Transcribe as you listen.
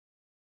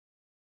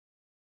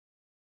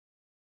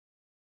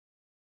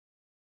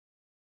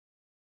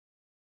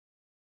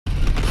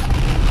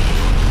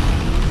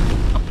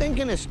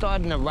of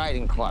starting a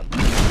riding club.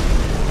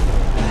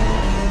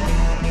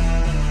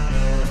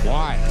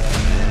 Why?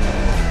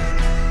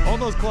 All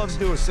those clubs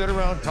do is sit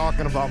around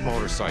talking about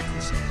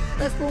motorcycles.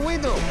 That's what we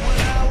do.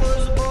 When I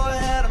was a boy, I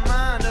had a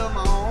mind of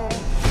my own.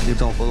 They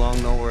don't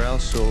belong nowhere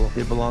else, so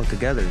they belong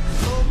together.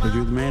 But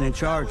you're the man in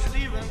charge.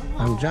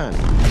 I'm John.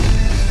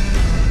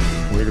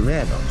 We're the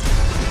Vandals.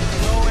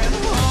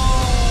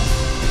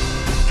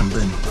 I'm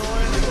Ben.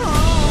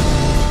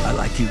 I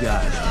like you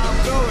guys.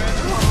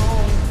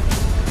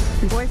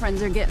 Your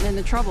boyfriends are getting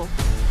into trouble.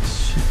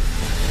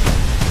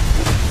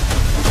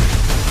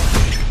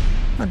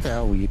 What the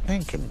hell were you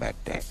thinking back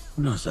there?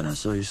 Nothing. I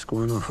saw you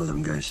squaring off with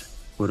them guys.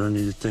 What do I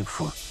need to think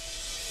for?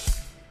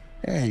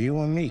 Yeah, you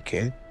and me,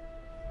 kid.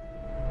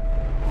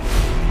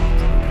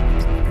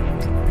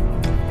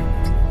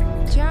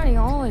 Johnny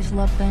always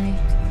loved Benny.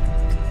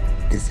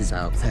 This is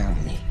our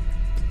family.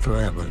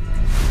 Forever.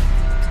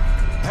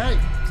 Hey!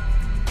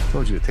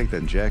 Told you to take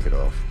that jacket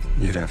off.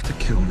 You'd have to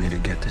kill me to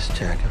get this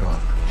jacket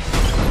off.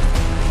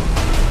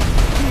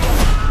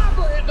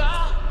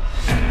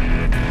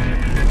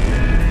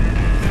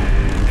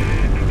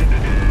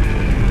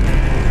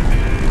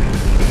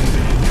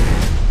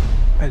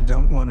 I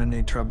don't want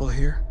any trouble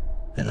here.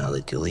 Then I'll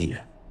let you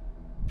lead.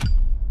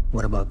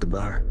 What about the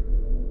bar?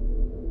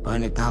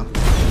 Burn it down.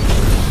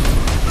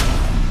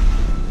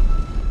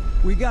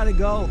 We gotta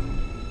go.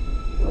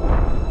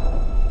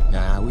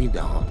 Nah, we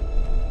don't.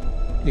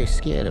 They're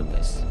scared of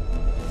us.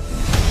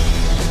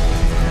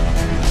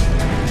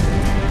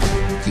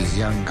 These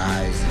young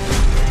guys,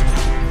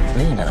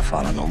 they ain't gotta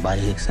follow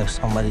nobody except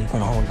somebody who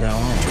can hold their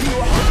own.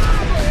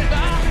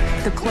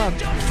 The club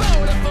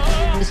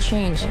is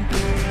changing.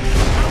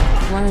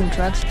 Running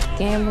drugs,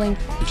 gambling.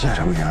 Is that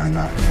how we are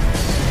now?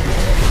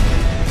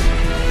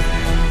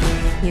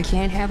 You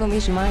can't have him,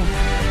 he's mine.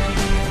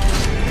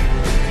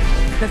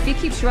 But if he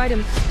keeps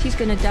riding, he's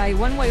gonna die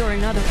one way or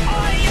another.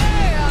 Oh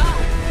yeah!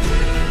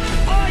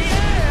 Oh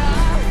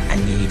yeah! I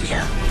need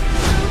you.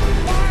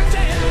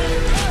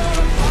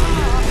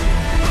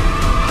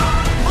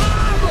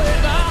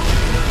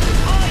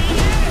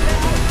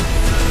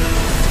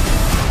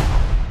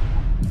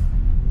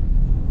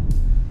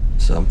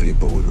 Some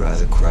people would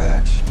rather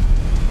crash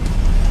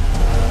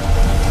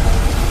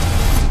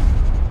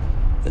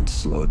than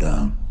slow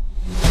down.